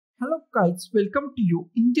Hello guys, welcome to you.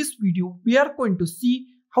 In this video, we are going to see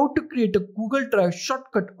how to create a Google Drive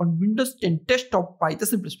shortcut on Windows 10 desktop by the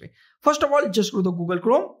simplest way. First of all, just go to the Google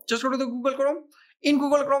Chrome. In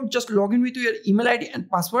Google Chrome, just log in with your email ID and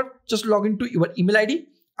password. Just log into your email ID.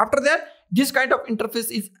 After that, this kind of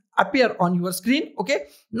interface is appear on your screen. Okay.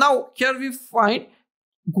 Now here we find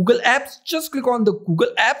Google Apps. Just click on the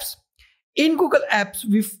Google Apps. In Google Apps,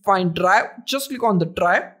 we find Drive. Just click on the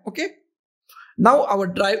Drive. Okay. Now our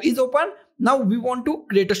drive is open. Now we want to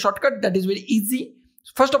create a shortcut that is very easy.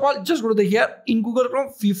 First of all, just go to the here in Google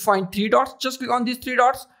Chrome. We find three dots. Just click on these three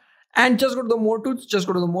dots and just go to the more tools. Just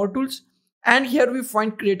go to the more tools. And here we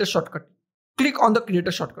find create a shortcut. Click on the create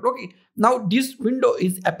a shortcut. Okay. Now this window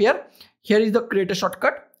is appear. Here is the create a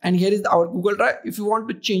shortcut and here is our Google Drive. If you want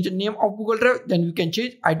to change the name of Google Drive, then you can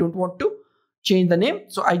change. I don't want to change the name.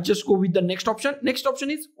 So I just go with the next option. Next option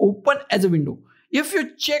is open as a window. If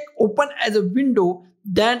you check open as a window,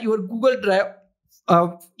 then your Google Drive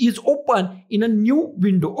is open in a new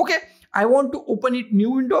window. Okay. I want to open it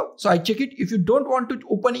new window. So I check it. If you don't want to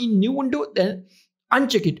open in new window, then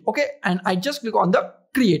uncheck it. Okay. And I just click on the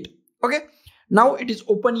create. Okay. Now it is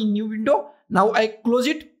open in new window. Now I close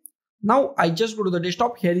it. Now I just go to the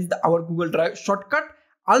desktop. Here is our Google Drive shortcut.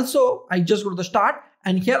 Also, I just go to the start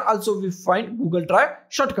and here also we find Google Drive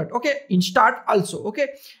shortcut. Okay. In start also. Okay.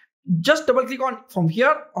 Just double click on from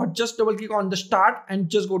here or just double click on the start and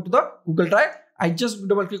just go to the Google Drive. I just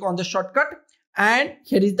double click on the shortcut and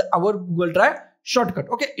here is our Google Drive shortcut.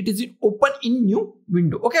 Okay. It is open in new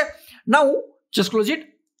window. Okay. Now just close it.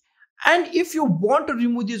 And if you want to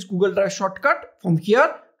remove this Google Drive shortcut from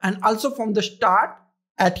here and also from the start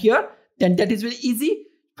at here, then that is very easy.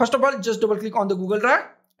 First of all, just double click on the Google Drive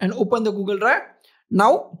and open the Google Drive.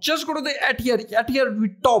 Now just go to the at here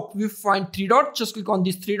we top we find three dots. Just click on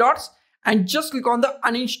these three dots and just click on the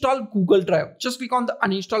uninstall Google Drive. Just click on the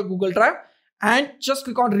uninstall Google Drive and just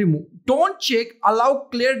click on remove. Don't check allow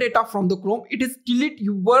clear data from the Chrome. It is delete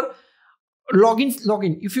your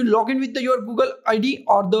login. If you log in with your Google ID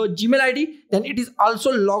or the Gmail ID, then it is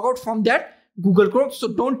also log out from that Google Chrome. So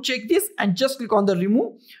don't check this and just click on the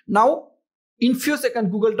remove. Now in few seconds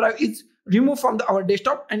Google Drive is removed from our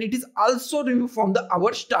desktop and it is also removed from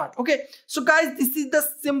our start. Okay. So guys, this is the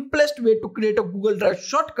simplest way to create a Google Drive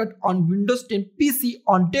shortcut on Windows 10 PC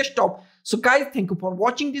on desktop. So guys, thank you for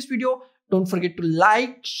watching this video. Don't forget to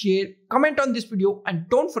like, share, comment on this video and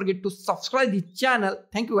don't forget to subscribe the channel.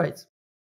 Thank you guys.